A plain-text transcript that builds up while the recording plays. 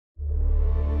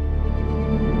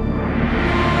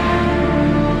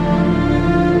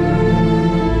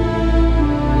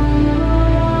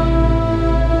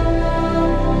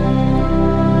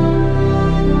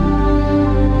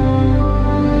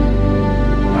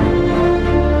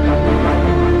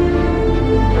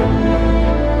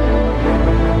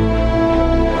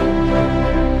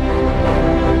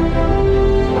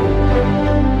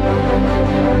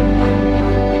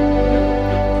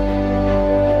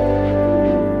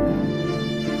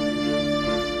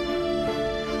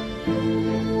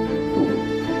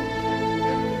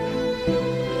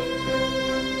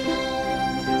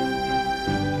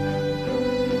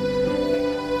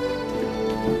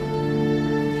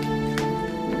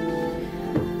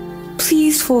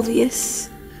Please, Fulvius.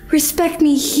 Respect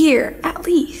me here, at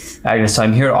least. Agnes,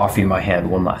 I'm here to offer you my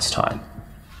hand one last time.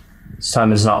 This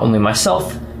time is not only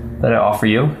myself that I offer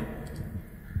you,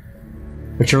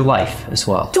 but your life as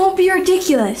well. Don't be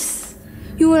ridiculous.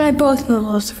 You and I both know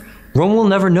Lucifer. Rome will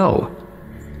never know.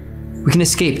 We can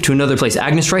escape to another place.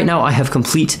 Agnes, right now I have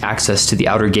complete access to the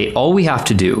outer gate. All we have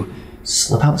to do is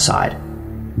slip outside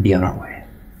and be on our way.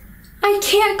 I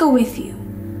can't go with you.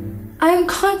 I am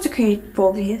consecrated,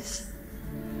 Fulvius.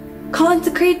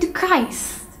 Consecrated to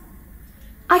Christ.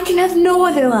 I can have no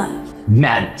other love.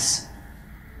 Madness.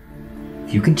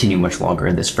 If you continue much longer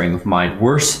in this frame of mind,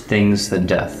 worse things than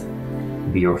death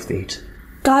will be your fate.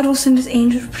 God will send his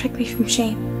angels to protect me from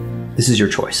shame. This is your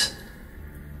choice.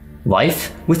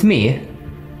 Life with me,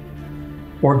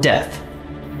 or death.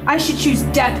 I should choose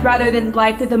death rather than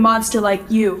life with a monster like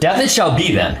you. Death it shall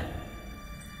be then.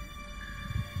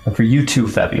 And for you too,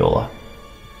 Fabiola,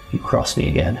 if you cross me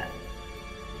again.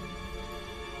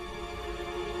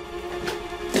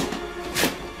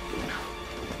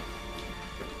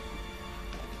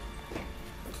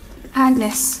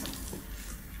 Agnes,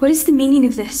 what is the meaning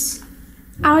of this?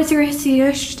 I was arrested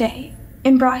yesterday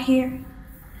and brought here.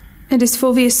 And is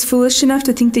Fulvius foolish enough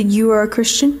to think that you are a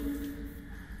Christian?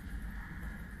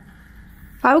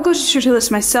 I will go to Tertullus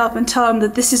myself and tell him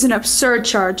that this is an absurd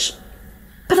charge.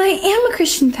 But I am a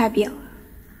Christian, Fabiola.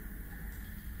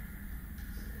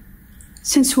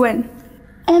 Since when?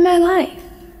 All my life.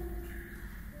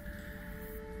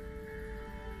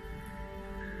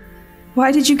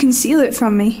 Why did you conceal it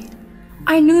from me?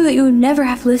 I knew that you would never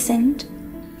have listened.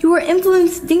 You were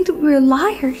influenced to think that we were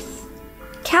liars,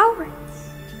 cowards,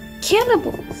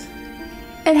 cannibals,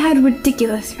 and had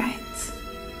ridiculous rights.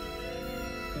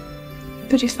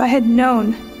 But if I had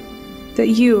known that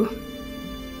you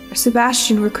or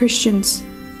Sebastian were Christians,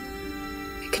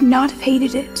 I could not have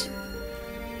hated it.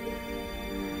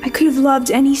 I could have loved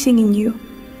anything in you.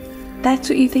 That's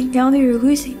what you think now that you're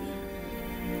losing me.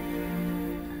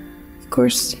 Of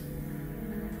course,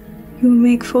 you will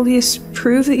make Fulvius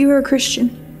prove that you are a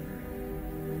Christian.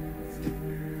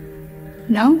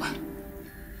 No?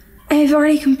 I have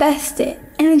already confessed it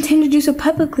and intend to do so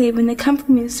publicly when they come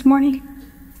for me this morning.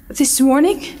 This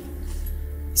morning?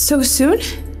 So soon?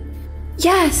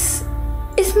 Yes.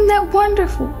 Isn't that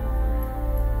wonderful?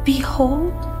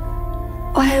 Behold,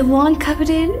 what I have long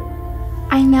coveted,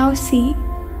 I now see.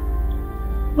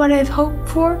 What I have hoped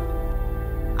for,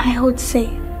 I hold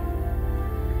safe.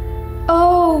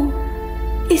 Oh,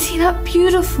 is he not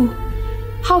beautiful?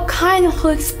 How kind the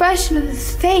whole expression of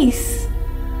his face.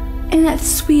 And that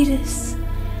sweetest,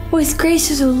 most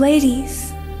gracious of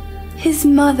ladies, his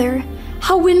mother,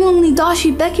 how willingly doth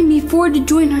she beckon me forward to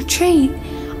join her train.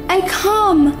 I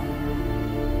come.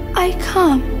 I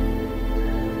come.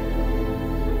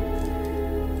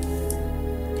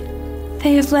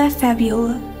 They have left,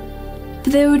 Fabiola,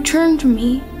 but they will return to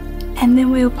me, and then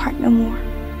we will part no more.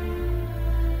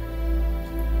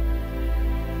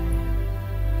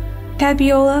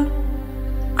 Fabiola,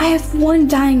 I have one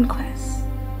dying request.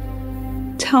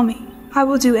 Tell me, I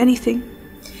will do anything.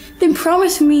 Then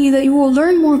promise me that you will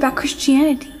learn more about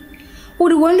Christianity.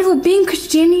 What a wonderful being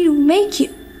Christianity will make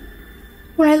you.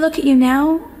 When I look at you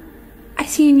now, I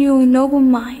see in you a noble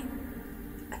mind,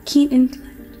 a keen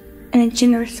intellect, and a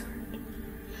generous heart.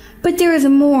 But there is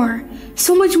more,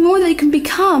 so much more that you can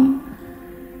become.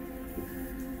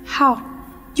 How?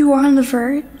 You are on the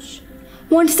verge.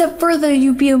 One step further,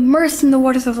 you'll be immersed in the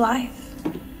waters of life.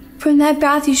 From that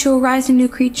bath you shall rise a new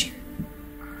creature,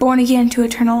 born again to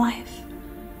eternal life.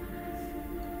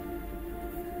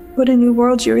 What a new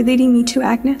world you are leading me to,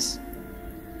 Agnes.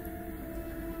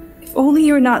 If only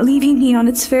you were not leaving me on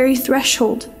its very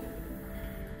threshold.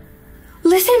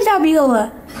 Listen,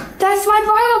 Fabiola, that's my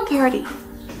bridal party.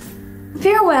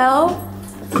 Farewell.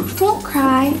 Don't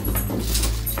cry.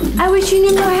 I wish you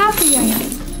knew how happy I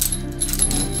am.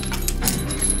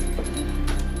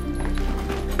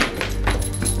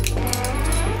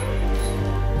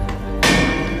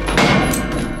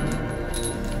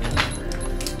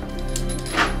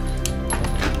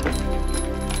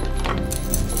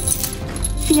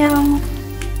 Now,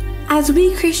 as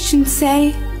we Christians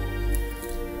say,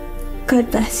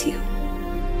 God bless you.